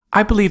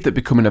I believe that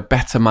becoming a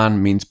better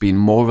man means being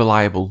more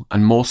reliable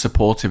and more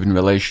supportive in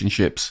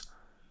relationships.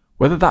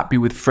 Whether that be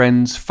with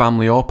friends,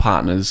 family or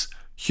partners,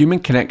 human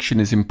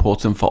connection is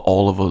important for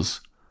all of us.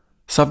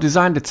 So I've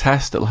designed a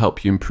test that will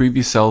help you improve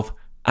yourself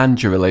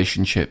and your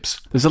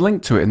relationships. There's a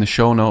link to it in the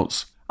show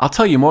notes. I'll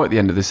tell you more at the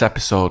end of this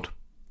episode.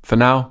 For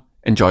now,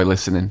 enjoy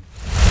listening.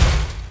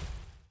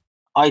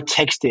 I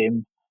text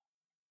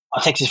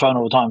his phone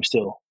all the time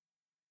still,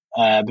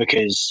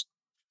 because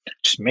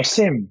just miss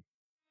him.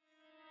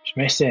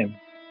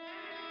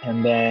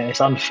 And it's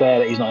unfair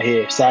that he's not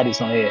here. Sad he's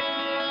not here.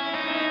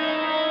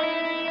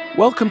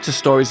 Welcome to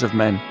Stories of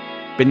Men,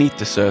 Beneath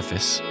the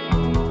Surface.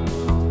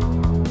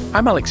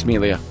 I'm Alex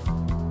Melia.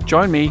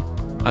 Join me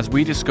as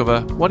we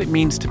discover what it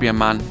means to be a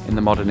man in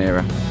the modern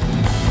era.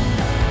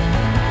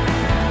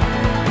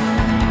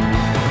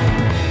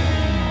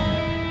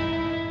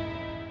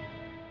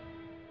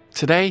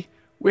 Today,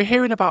 we're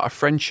hearing about a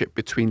friendship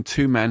between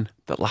two men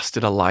that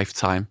lasted a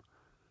lifetime,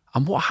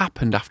 and what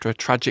happened after a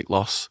tragic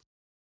loss.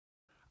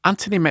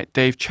 Anthony met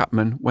Dave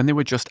Chapman when they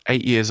were just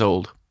 8 years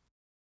old.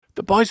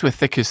 The boys were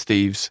thick as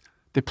thieves,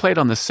 they played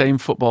on the same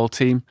football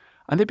team,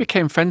 and they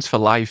became friends for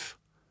life.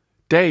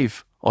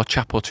 Dave, or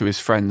Chapo to his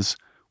friends,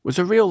 was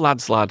a real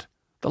lad's lad,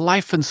 the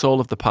life and soul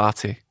of the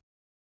party.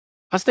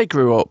 As they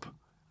grew up,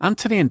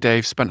 Anthony and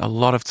Dave spent a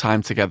lot of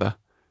time together.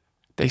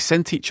 They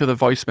sent each other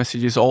voice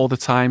messages all the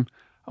time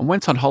and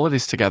went on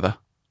holidays together.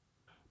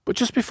 But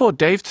just before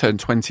Dave turned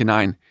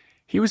 29,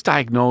 he was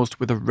diagnosed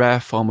with a rare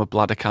form of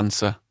bladder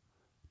cancer.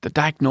 The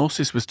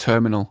diagnosis was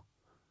terminal.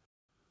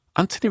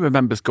 Anthony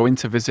remembers going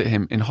to visit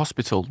him in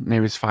hospital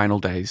near his final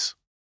days.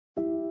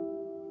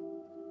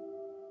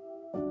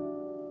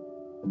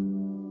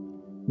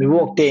 We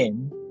walked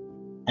in,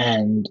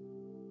 and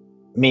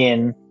me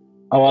and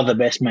our other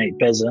best mate,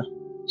 Beza,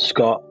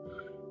 Scott,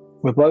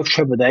 we're both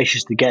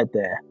trepidatious to get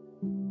there.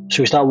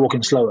 So we started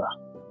walking slower.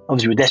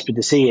 Obviously, we're desperate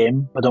to see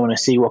him, but don't want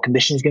to see what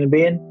condition he's going to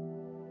be in.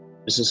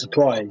 It was a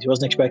surprise. He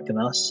wasn't expecting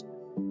us.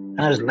 And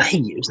it was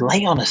late. It was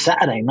late on a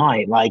Saturday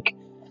night.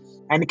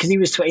 And because he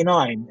was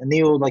 29 and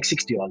they were like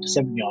 60 odd,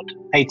 70 odd,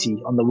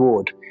 80 on the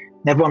ward.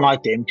 And everyone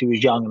liked him because he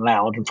was young and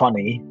loud and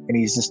funny. And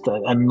he's just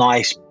a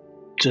nice,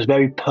 just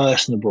very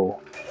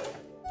personable.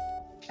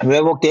 And we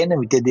walked in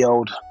and we did the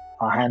old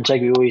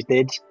handshake we always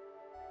did,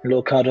 a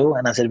little cuddle.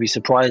 And I said we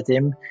surprised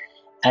him.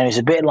 And it was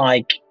a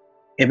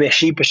bit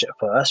sheepish at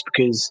first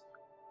because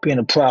being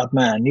a proud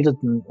man, he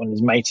doesn't want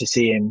his mate to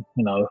see him,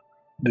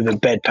 with a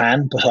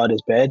bedpan beside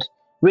his bed.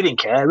 We didn't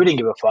care. We didn't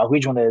give a fuck. We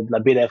just wanted to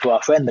be there for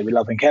our friend that we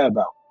love and care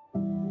about.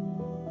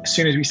 As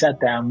soon as we sat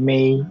down,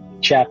 me,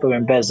 Chapo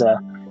and Beza,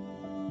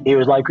 it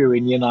was like we were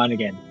in year 9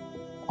 again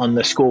on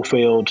the school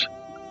field,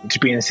 just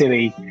being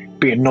silly,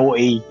 being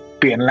naughty,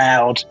 being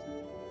loud.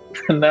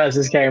 The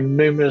nurses came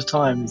numerous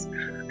times,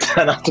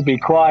 turned out to be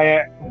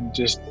quiet and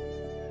just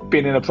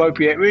being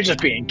inappropriate. We were just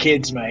being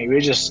kids, mate. We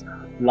were just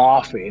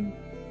laughing.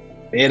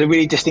 He had a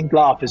really distinct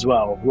laugh as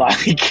well.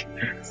 Like,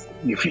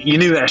 you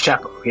knew it was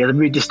Chapo. He had a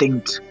really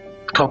distinct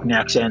Cockney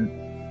accent,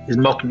 his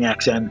Mockney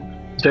accent.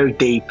 It's very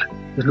deep.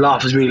 His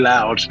laugh was really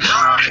loud.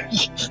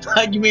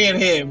 Like me and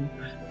him,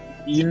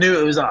 you knew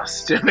it was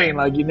us. Do you know what I mean?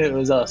 Like, you knew it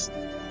was us.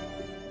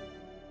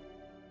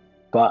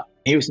 But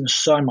he was in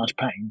so much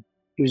pain.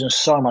 We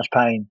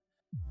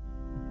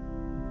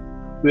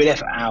were there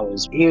for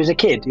hours. He was a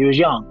kid. He was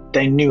young.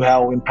 They knew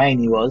how in pain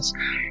he was,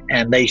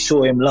 and they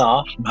saw him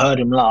laugh and heard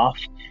him laugh.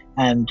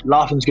 And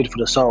laughing's good for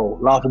the soul.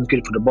 Laughing's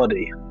good for the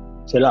body.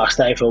 So let us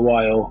stay for a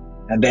while,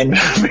 and then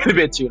a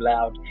bit too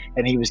loud,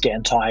 and he was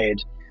getting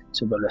tired.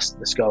 So, but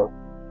let's go.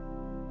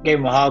 Gave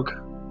him a hug.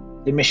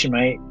 Said, miss you,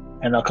 mate,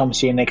 and I'll come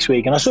see you next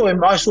week. And I saw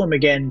him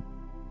again,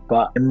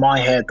 but in my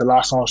head, the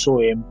last time I saw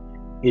him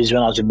is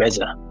when I was in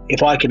Beza.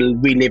 If I could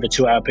relive a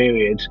 2-hour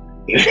period,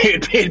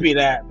 it'd be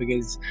that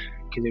because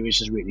it was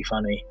just really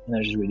funny and it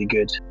was just really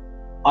good.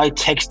 I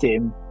text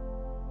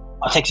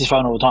his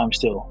phone all the time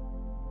still,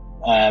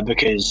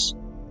 because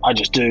I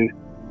just do.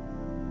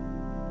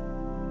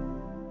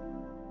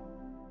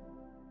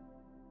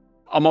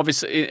 I'm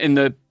obviously in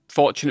the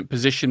fortunate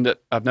position that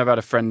I've never had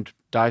a friend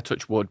die,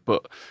 touch wood,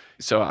 but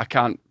so I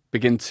can't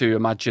begin to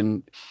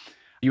imagine.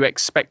 You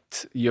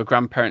expect your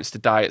grandparents to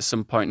die at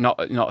some point, not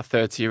a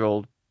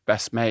 30-year-old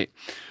best mate.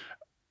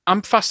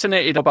 I'm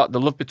fascinated about the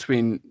love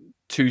between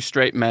two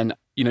straight men.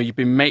 You've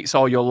been mates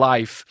all your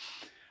life,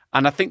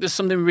 and I think there's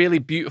something really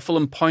beautiful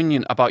and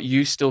poignant about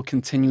you still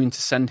continuing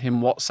to send him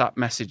WhatsApp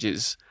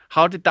messages.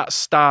 How did that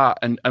start,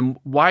 and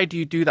why do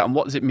you do that, and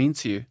what does it mean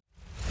to you?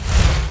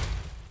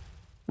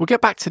 We'll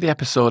get back to the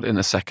episode in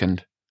a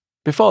second.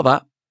 Before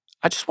that,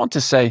 I just want to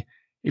say,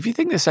 if you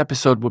think this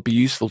episode would be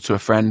useful to a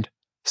friend,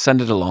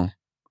 send it along.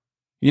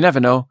 You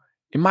never know,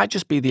 it might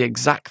just be the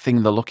exact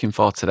thing they're looking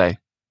for today.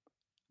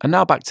 And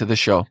now back to the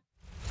show.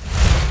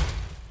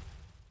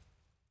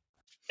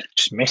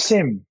 Just miss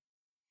him.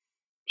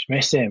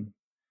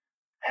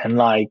 And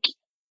I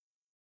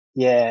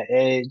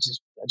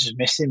just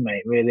miss him,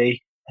 mate,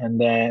 really.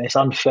 And it's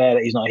unfair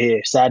that he's not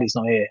here. Sad he's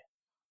not here.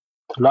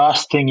 The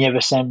last thing he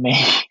ever sent me,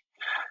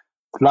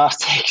 the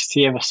last text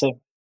he ever sent,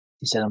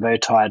 He said, I'm very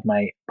tired,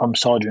 mate. I'm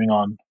soldering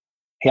on.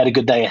 He had a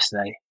good day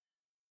yesterday.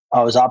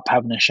 I was up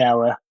having a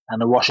shower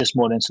and a wash this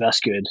morning, so that's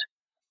good.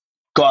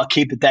 Got to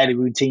keep the daily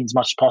routine as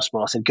much as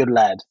possible. I said, good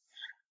lad.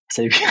 I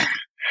said,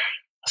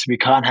 we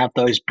can't have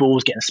those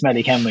balls getting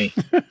smelly, can we?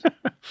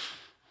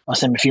 I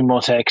sent him a few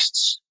more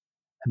texts,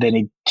 and then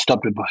he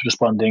stopped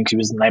responding because he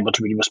wasn't able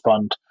to really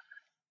respond.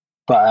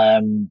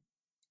 But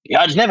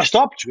yeah, I just never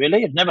stopped,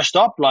 really. I've never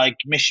stopped. Like,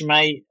 miss you,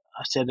 mate.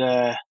 I said,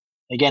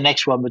 again,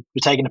 next one, we're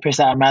taking a piss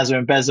out of Mazza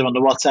and Bezza on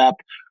the WhatsApp.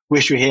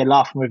 Wish you were here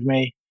laughing with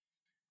me.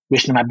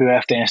 Wishing him happy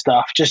birthday and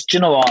stuff. Just, do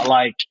you know what?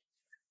 Like,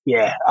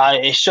 yeah,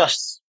 it's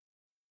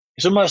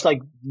almost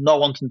like not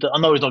wanting to. I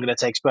know he's not going to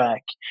text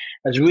back.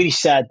 It's a really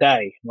sad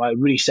day, right?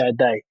 Really sad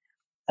day.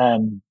 I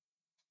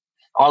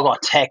got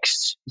a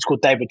text. It's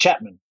called David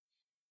Chapman.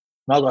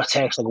 And I got a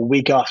text like a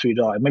week after he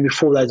died, maybe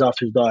 4 days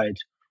after he died,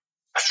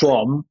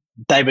 from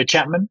David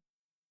Chapman.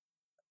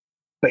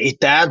 But his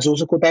dad's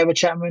also called David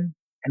Chapman,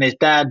 and his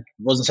dad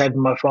wasn't saved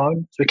on my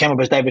phone, so it came up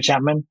as David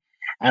Chapman.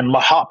 And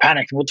my heart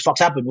panicked. What the fuck's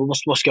happened?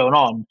 What's going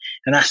on?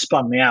 And that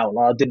spun me out.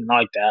 Like, I didn't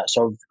like that,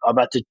 so I'm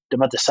about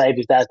to save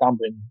his dad's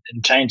number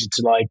and change it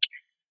to like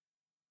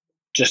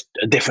just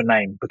a different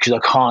name because I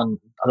don't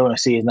want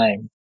to see his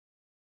name.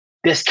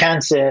 This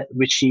cancer,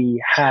 which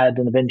he had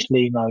and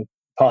eventually,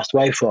 passed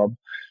away from,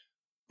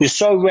 was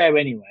so rare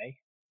anyway.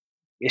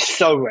 It's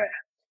so rare.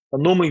 But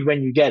normally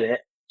when you get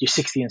it, you're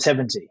 60 and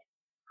 70.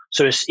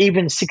 So it's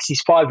even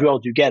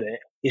 65-year-olds who get it.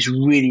 It's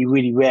really,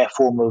 really rare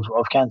form of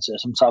cancer,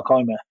 some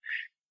sarcoma.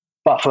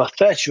 But for a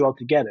 30-year-old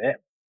to get it,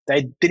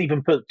 they didn't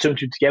even put two and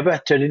two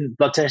together. So they didn't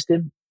blood test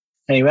him.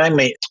 And he rang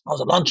me. I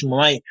was at lunch with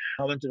my mate.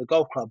 I went to the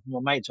golf club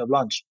with my mate to have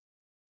lunch.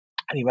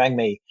 And he rang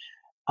me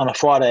on a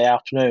Friday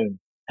afternoon.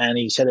 And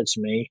he said it to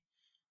me.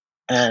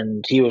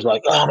 And he was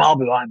like, oh, I'll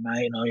be right,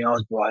 mate. I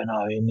was right.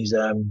 And he's,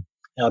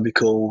 I'll be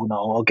cool.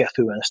 I'll get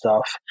through it and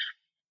stuff.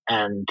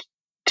 And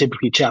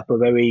typically Chapo,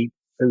 very,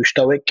 very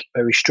stoic,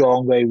 very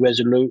strong, very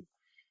resolute.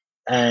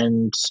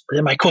 And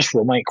then, mate, of course,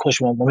 I'm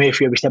here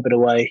for you every step of the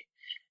way.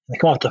 And I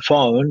come off the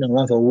phone and I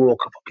went for a walk.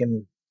 I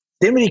fucking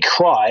didn't really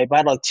cry, but I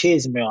had like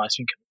tears in my eyes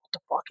thinking, what the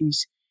fuck?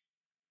 He's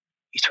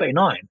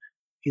 29.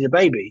 He's a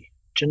baby.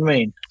 Do you know what I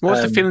mean?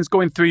 What's the feelings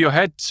going through your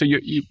head? So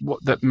what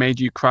that made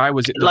you cry?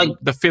 Was it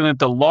the feeling of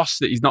the loss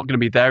that he's not going to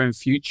be there in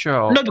future?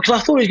 Or? No, because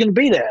I thought he was going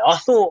to be there. I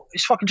thought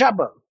it's fucking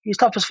Chapo. He's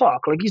tough as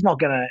fuck. Like, he's not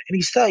going to, and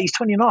he's 30, he's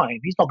 29.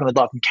 He's not going to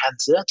die from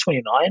cancer at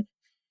 29.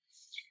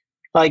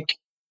 Like,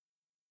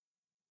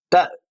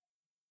 that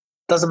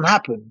doesn't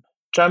happen.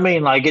 Do you know what I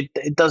mean? Like,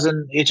 it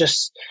doesn't, it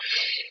just,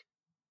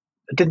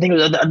 I didn't think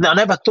I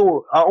never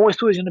thought, I always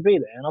thought he was going to be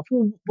there. And I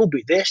thought, we'll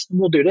be this, and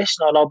we'll do this,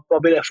 and I'll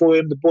be there for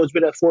him. The boys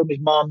will be there for him, his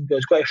mum,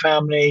 his great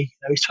family.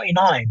 He's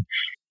 29.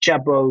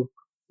 Chapo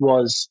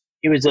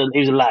he was a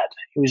lad.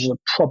 He was a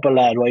proper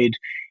lad. Where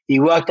he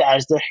worked at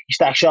Asda, he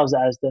stacked shelves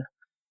at Asda.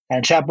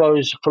 And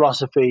Chapo's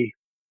philosophy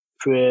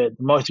for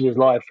most of his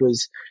life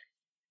was,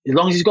 as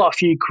long as he's got a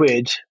few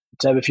quid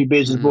to have a few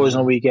beers with his boys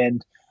on the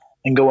weekend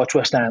and go watch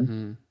West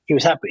Ham, he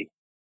was happy.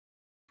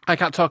 I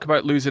can't talk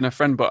about losing a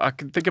friend, but I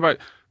can think about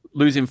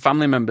losing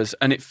family members,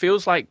 and it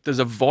feels like there's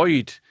a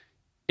void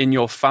in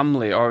your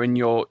family or in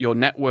your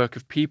network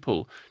of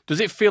people. Does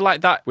it feel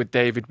like that with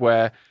David,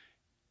 where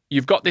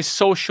you've got this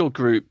social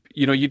group,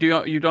 you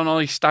done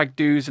all your stag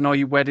do's and all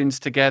your weddings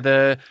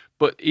together,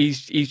 but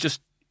he's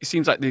just, it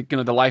seems like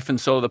the life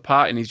and soul of the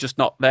party, and he's just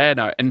not there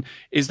now. And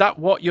is that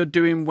what you're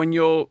doing when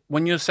you're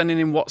sending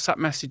in WhatsApp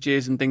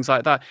messages and things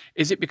like that?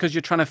 Is it because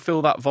you're trying to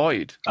fill that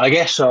void? I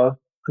guess so.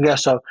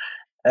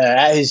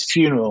 At his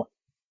funeral,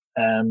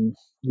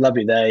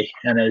 lovely day,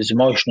 and it was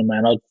emotional,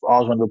 man. I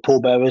was one of the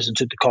pallbearers and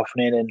took the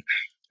coffin in and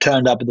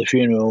turned up at the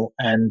funeral,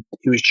 and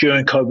it was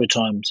during COVID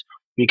times.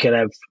 We could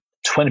have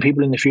 20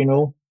 people in the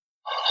funeral.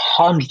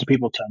 Hundreds of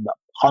people turned up.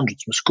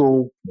 Hundreds from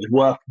school, from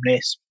work, from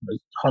this.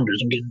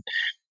 Hundreds. I'm getting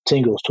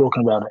tingles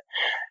talking about it.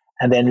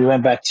 And then we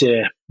had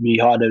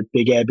a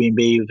big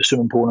Airbnb with a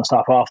swimming pool and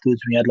stuff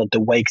afterwards. We had like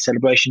the wake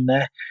celebration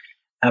there,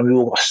 and we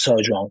all got so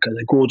drunk. It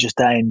was a gorgeous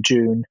day in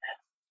June.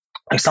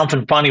 Like,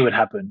 something funny would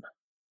happen,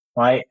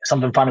 right?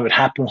 Something funny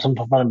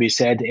would be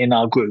said in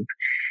our group.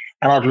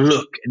 And I'd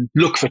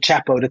look for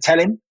Chapo to tell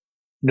him,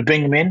 to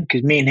bring him in,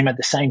 because me and him had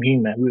the same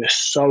humor. We were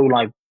so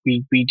like,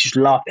 we just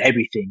laughed at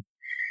everything.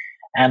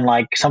 And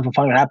like, something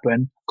funny would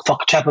happen.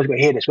 Fuck, Chapo's got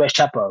to hear this. Where's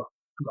Chapo?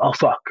 Oh,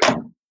 fuck.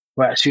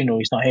 We're at his funeral,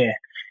 he's not here.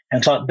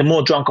 And so the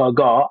more drunk I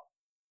got,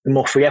 the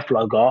more forgetful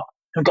I got.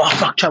 And I go, oh,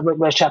 fuck, Chapo,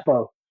 where's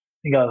Chapo?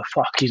 And go,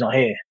 fuck, he's not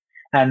here.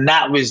 And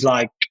that was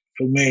like,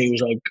 for me, it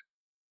was like,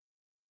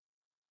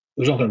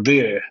 it was not going to be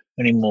here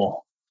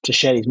anymore to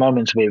share these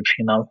moments with,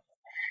 And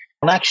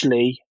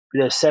actually,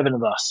 there's 7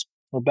 of us.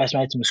 We're best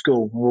mates in the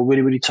school. We're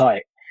really, really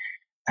tight.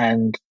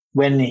 And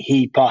when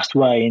he passed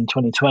away in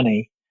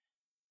 2020,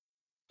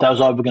 that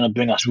was either going to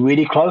bring us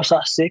really close,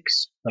 us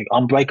 6, like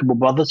unbreakable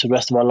brothers for the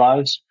rest of our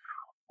lives,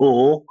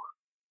 or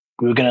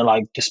we were going to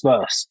like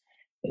disperse.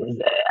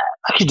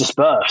 Actually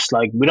disperse.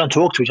 Like, we don't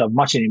talk to each other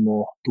much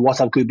anymore. The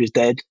WhatsApp group is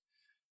dead.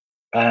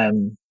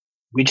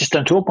 We just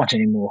don't talk much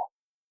anymore.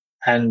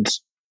 And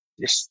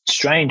it's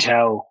strange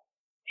how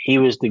he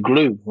was the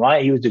glue,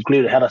 right? He was the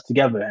glue that held us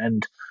together.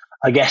 And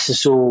I guess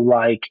it's all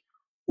like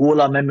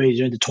all our memories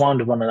are intertwined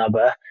with one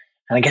another.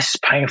 And I guess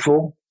it's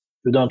painful.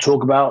 We don't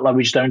talk about, like,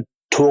 we just don't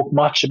talk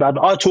much about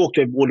it. I talk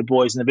to all the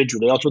boys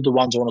individually. I talk to the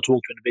ones I want to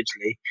talk to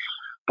individually.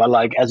 But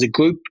like as a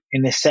group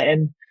in this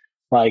setting,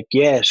 like,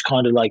 yeah, it's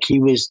kind of like he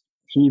was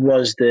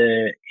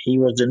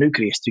the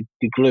nucleus,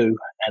 the glue.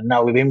 And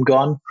now with him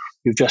gone,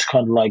 we've just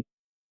kind of like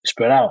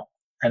spread out.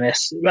 And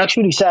it's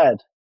actually really sad.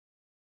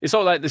 It's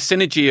all like the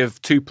synergy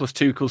of 2 +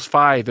 2 =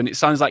 5, and it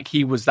sounds like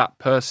he was that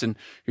person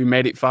who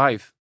made it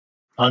 5.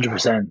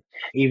 100%.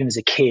 Even as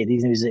a kid,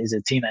 even as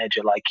a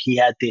teenager, like he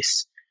had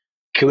this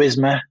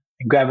charisma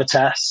and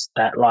gravitas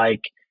that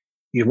like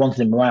you wanted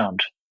him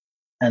around.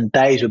 And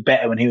days were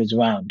better when he was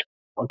around.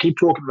 I'll keep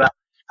talking about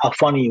how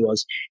funny he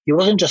was. He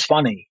wasn't just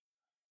funny.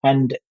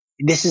 And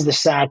this is the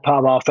sad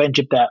part of our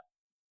friendship that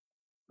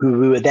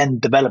we were then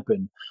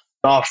developing.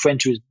 Our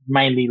friendship was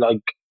mainly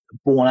like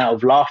born out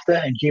of laughter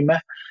and humor.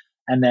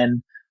 And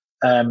then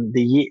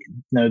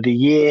the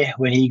year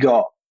when he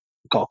got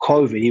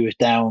COVID, he was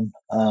down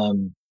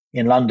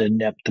in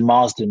London at the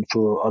Marsden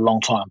for a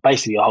long time,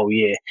 basically a whole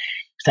year,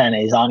 staying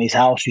at his auntie's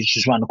house, who's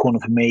just around the corner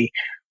from me.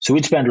 So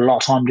we'd spend a lot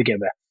of time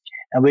together,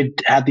 and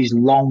we'd have these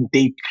long,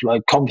 deep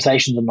like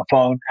conversations on the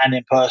phone and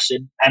in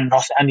person and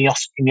in the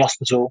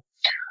hospital,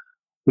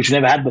 which we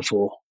never had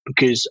before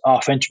because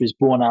our friendship is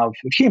born out of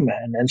humour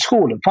and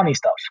school and funny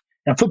stuff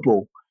and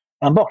football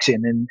and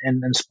boxing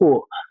and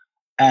sport.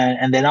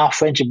 And then our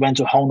friendship went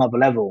to a whole nother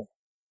level,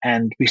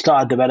 and we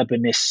started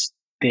developing this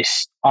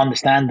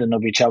understanding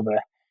of each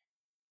other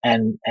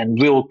and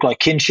real like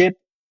kinship,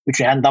 which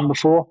we hadn't done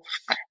before.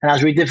 And that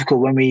was really difficult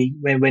when he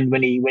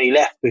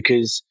left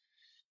because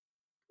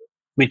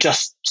we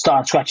just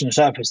started scratching the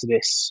surface of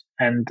this.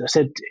 And I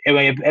said,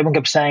 everyone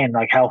kept saying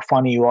like how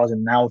funny he was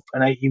and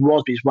he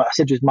was. But I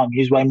said to his mum,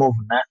 he was way more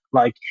than that.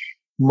 Like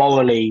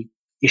morally,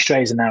 he's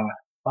straight as an arrow.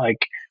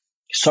 Like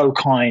so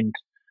kind.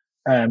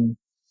 A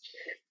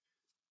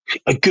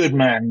good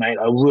man, mate.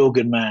 A real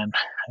good man.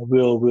 A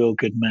real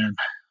good man.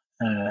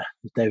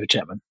 David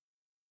Chapman.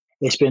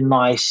 It's been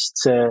nice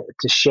to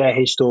share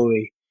his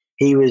story.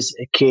 He was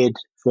a kid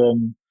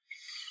from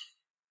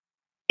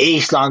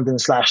East London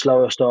 /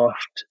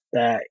 Lowestoft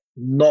that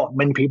not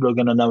many people are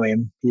going to know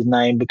his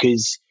name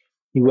because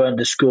he went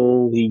to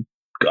school, he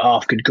got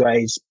half good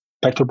grades,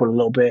 played football a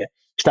little bit,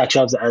 stacked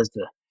shelves at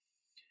Asda.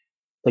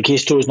 Like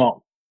his story's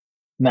not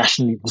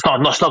nationally, it's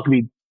not going to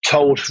be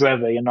told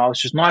forever, you know.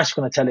 It's just nice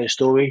to tell his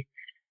story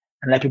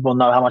and let people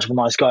know how much of a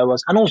nice guy he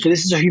was. And also,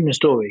 this is a human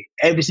story.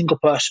 Every single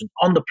person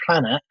on the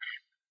planet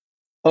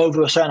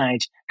over a certain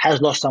age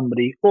has lost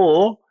somebody,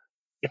 or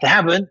if they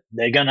haven't,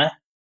 they're gonna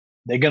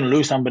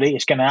lose somebody.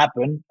 It's gonna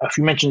happen. If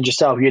you mentioned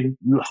yourself, you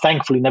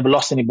thankfully never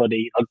lost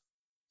anybody,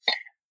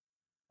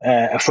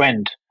 a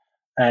friend,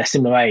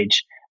 similar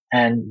age,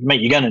 and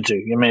mate, you're gonna do.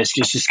 I mean, it's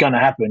just gonna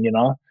happen, you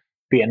know.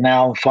 Be it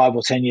now, 5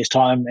 or 10 years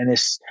time, and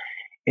it's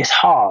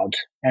hard,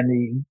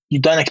 and you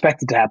don't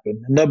expect it to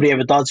happen. And nobody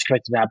ever does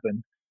expect it to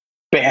happen,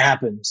 but it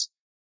happens.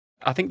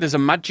 I think there's a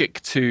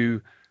magic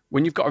to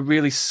when you've got a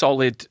really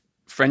solid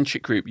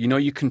friendship group, you know,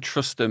 you can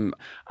trust them.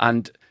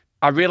 And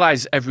I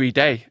realize every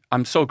day,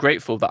 I'm so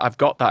grateful that I've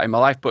got that in my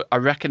life, but I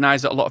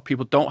recognize that a lot of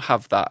people don't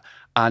have that.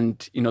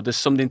 And, you know, there's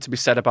something to be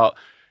said about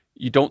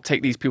you don't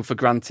take these people for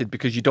granted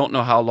because you don't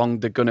know how long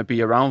they're going to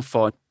be around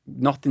for.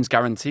 Nothing's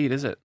guaranteed,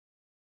 is it?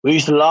 We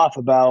used to laugh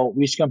about,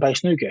 we used to go and play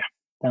snooker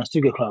down a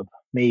snooker club,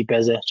 me,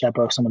 Beza,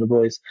 Chapo, some of the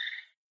boys,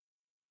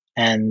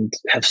 and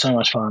have so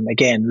much fun.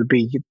 Again, would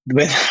be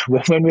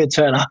when we'd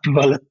turn up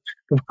with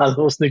our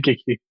little snooker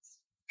cubes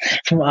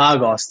from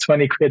Argos,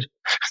 20 quid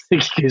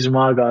snooker cubes from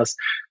Argos.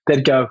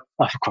 They'd go,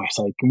 oh, for Christ's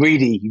sake,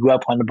 Reedy, you go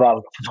up on the bar,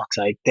 for fuck's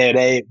sake,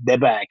 they're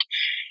back.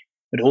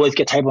 We'd always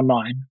get table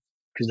 9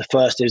 because the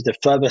first is the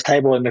furthest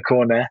table in the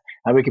corner,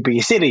 and we could be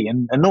silly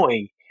and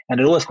naughty. And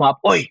it'd always come up,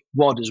 oi,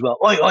 Rod as well.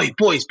 Oi,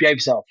 boys, behave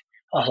yourself.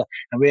 And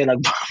we're like,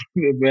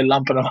 we're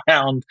lumping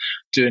around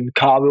doing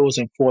cartwheels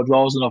and forward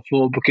rolls on the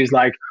floor because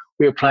like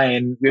we'd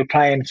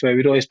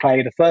always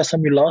play. The first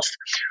time we lost,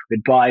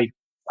 we'd buy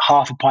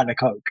half a pint of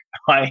Coke.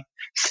 Right?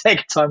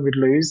 Second time we'd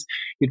lose,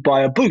 you'd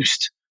buy a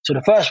Boost. So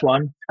the first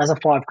one has a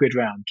 5 quid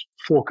round,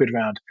 4 quid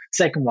round.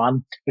 Second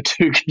one, a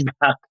 2 quid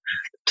round.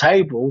 The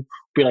table would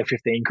be like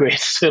 15 quid.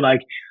 So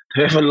like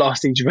whoever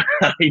lost each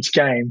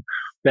game,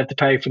 we have to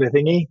pay for the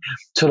thingy.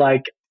 So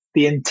like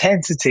the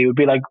intensity would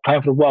be like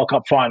playing for the World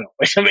Cup final.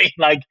 Which I mean,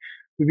 like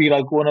we'd be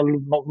like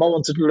not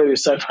wanting to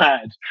lose so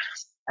bad.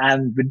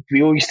 And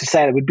we all used to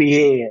say that we'd be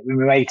here when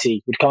we were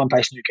 80, we'd come and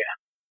play snooker,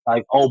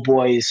 like old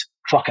boys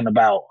fucking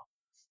about.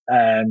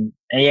 And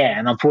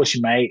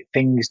unfortunately, mate,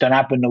 things don't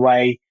happen the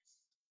way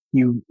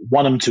you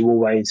want them to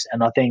always.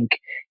 And I think,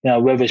 you know,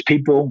 whether it's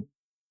people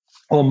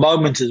or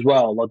moments as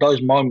well, like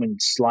those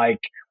moments, like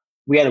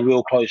we had a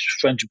real close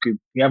friendship group.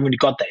 We haven't really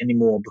got that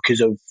anymore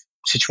because of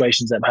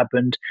situations that have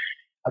happened.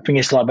 I think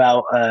it's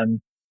about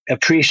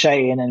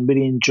appreciating and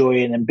really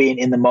enjoying and being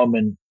in the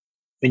moment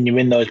when you're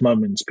in those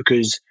moments,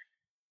 because it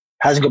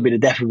hasn't got to be the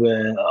death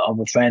of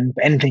a friend,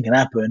 but anything can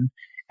happen.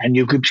 and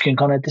your groups can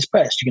kind of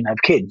disperse. You can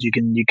have kids.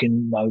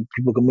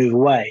 People can move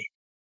away.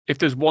 If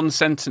there's one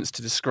sentence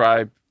to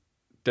describe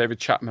David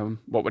Chapman,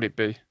 what would it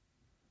be?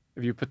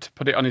 If you put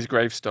it on his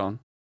gravestone?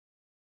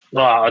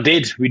 Oh,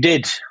 we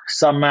did.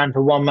 Some man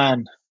for one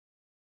man.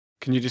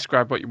 Can you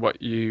describe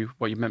what you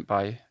meant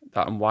by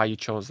that and why you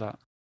chose that?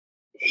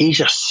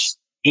 He's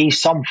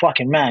some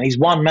fucking man. He's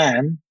one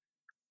man,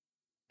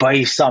 but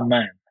he's some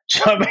man. Do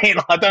you know what I mean?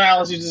 I don't know how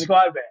else to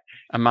describe it.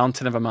 A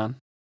mountain of a man.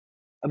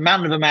 A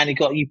mountain of a man.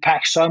 He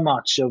packed so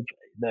much of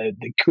the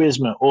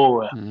charisma,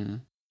 aura,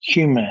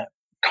 humor,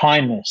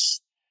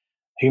 kindness,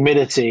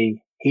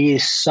 humility. He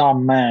is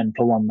some man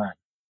for one man.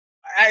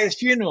 At his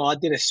funeral, I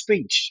did a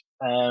speech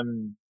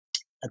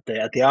at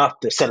the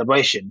after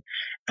celebration,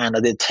 and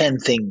I did 10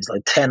 things,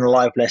 like 10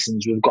 life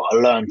lessons we've got to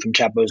learn from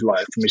Chapo's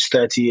life, from his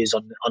 30 years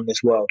on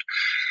this world.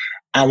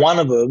 And one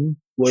of them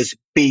was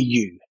be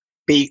you.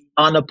 Be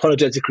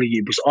unapologetically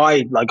you, because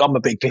I'm a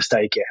big piss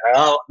taker.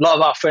 A lot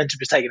of our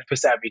friendship is taking a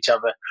piss out of each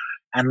other,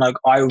 and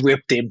I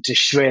ripped him to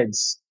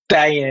shreds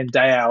day in and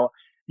day out.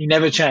 He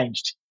never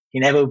changed. He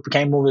never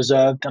became more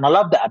reserved, and I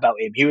love that about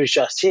him. He was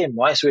just him,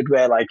 right? So he'd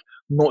wear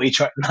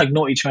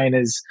naughty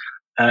trainers,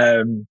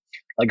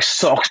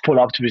 socks pull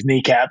up to his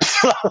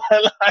kneecaps,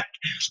 like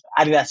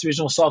Adidas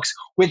original socks.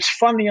 Which,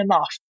 funnily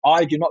enough,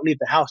 I do not leave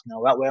the house now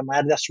without wearing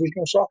my Adidas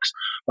original socks.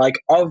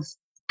 I've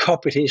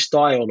copied his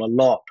style a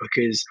lot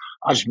because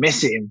I just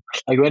miss him.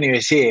 When he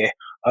was here,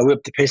 I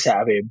whipped the piss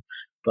out of him,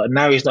 but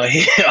now he's not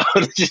here.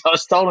 I've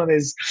stolen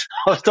his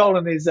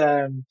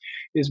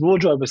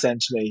wardrobe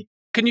essentially.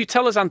 Can you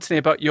tell us, Anthony,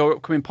 about your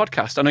upcoming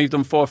podcast? I know you've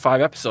done 4 or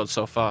 5 episodes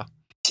so far.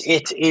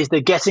 It is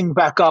the Getting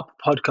Back Up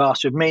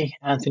podcast with me,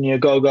 Anthony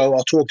Ogogo.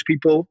 I'll talk to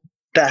people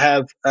that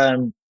have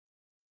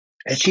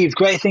achieved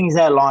great things in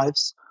their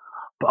lives,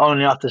 but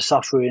only after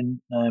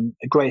suffering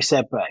a great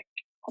setback.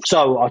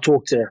 So I'll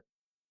talk to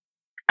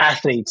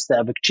athletes that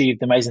have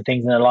achieved amazing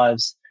things in their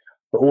lives,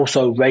 but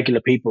also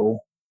regular people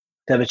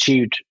that have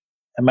achieved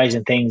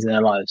amazing things in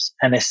their lives.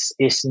 And it's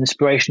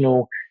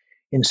inspirational,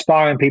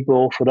 inspiring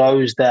people for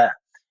those that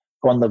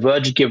are on the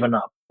verge of giving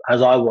up,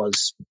 as I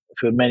was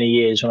for many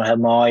years. When I had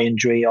my eye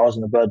injury, I was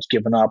on the verge of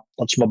giving up,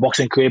 not just my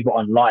boxing career, but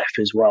on life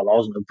as well. I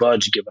was on the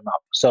verge of giving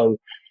up. So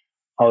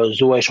I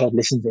was always trying to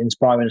listen to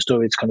inspiring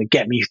stories to kind of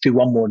get me through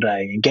one more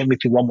day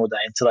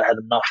until I had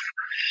enough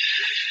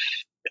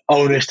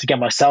onus to get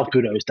myself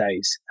through those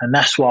days. And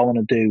that's what I want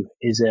to do,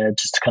 is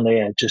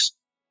just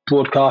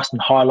broadcast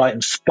and highlight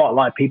and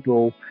spotlight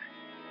people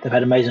that have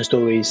had amazing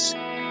stories.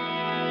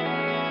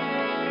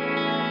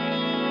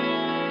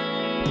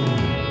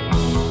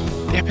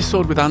 The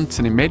episode with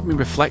Anthony made me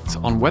reflect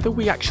on whether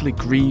we actually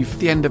grieve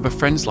the end of a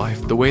friend's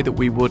life the way that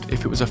we would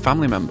if it was a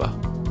family member.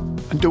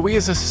 And do we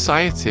as a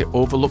society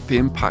overlook the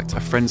impact a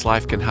friend's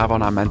life can have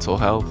on our mental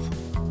health?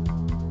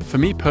 For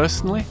me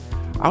personally,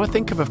 I would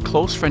think of a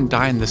close friend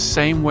dying the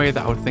same way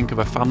that I would think of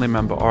a family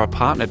member or a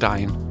partner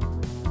dying.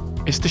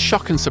 It's the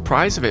shock and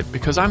surprise of it,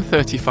 because I'm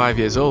 35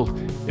 years old.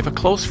 If a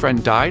close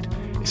friend died,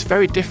 it's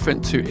very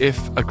different to if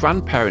a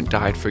grandparent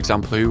died, for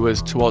example, who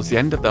was towards the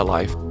end of their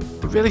life.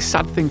 The really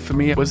sad thing for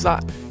me was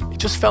that it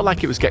just felt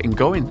like it was getting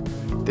going.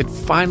 They'd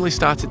finally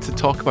started to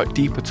talk about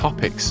deeper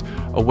topics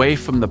away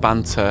from the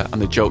banter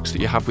and the jokes that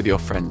you have with your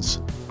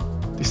friends.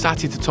 They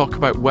started to talk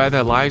about where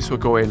their lives were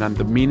going and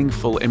the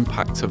meaningful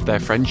impact of their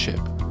friendship.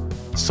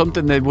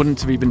 Something they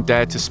wouldn't have even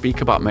dared to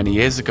speak about many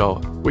years ago,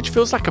 which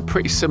feels like a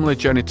pretty similar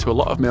journey to a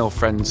lot of male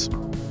friends.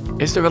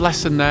 Is there a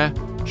lesson there?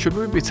 Should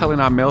we be telling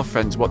our male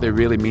friends what they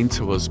really mean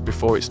to us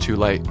before it's too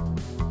late?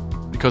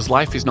 Because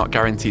life is not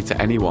guaranteed to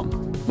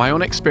anyone. My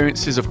own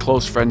experiences of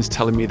close friends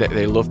telling me that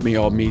they love me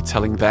or me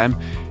telling them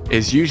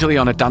is usually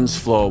on a dance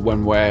floor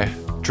when we're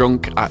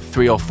drunk at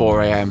 3 or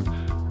 4 a.m.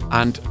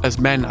 And as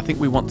men, I think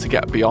we want to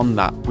get beyond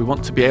that. We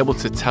want to be able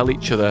to tell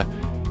each other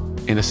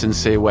in a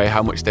sincere way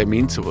how much they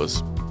mean to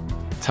us.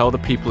 Tell the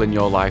people in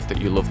your life that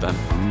you love them.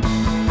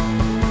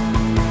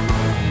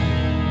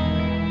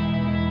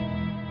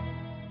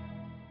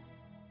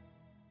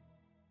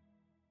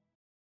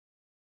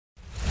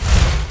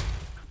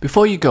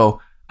 Before you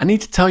go, I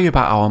need to tell you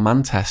about our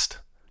man test.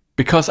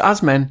 Because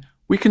as men,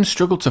 we can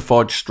struggle to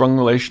forge strong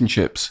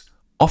relationships,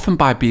 often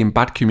by being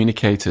bad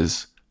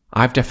communicators.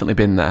 I've definitely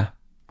been there.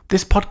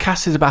 This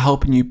podcast is about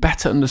helping you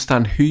better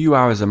understand who you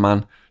are as a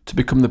man to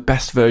become the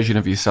best version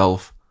of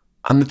yourself.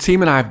 And the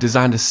team and I have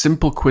designed a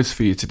simple quiz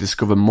for you to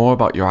discover more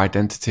about your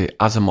identity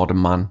as a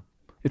modern man.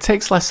 It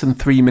takes less than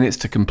 3 minutes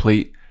to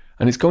complete,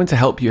 and it's going to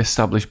help you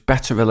establish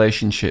better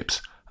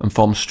relationships and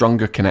form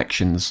stronger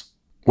connections.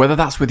 Whether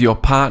that's with your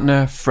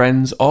partner,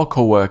 friends, or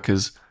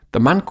co-workers, the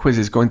Man Quiz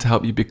is going to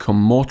help you become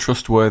more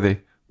trustworthy,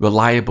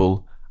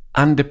 reliable,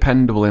 and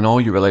dependable in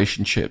all your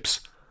relationships.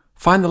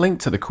 Find the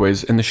link to the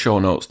quiz in the show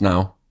notes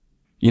now.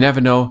 You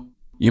never know,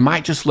 you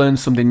might just learn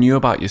something new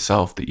about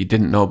yourself that you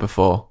didn't know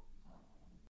before.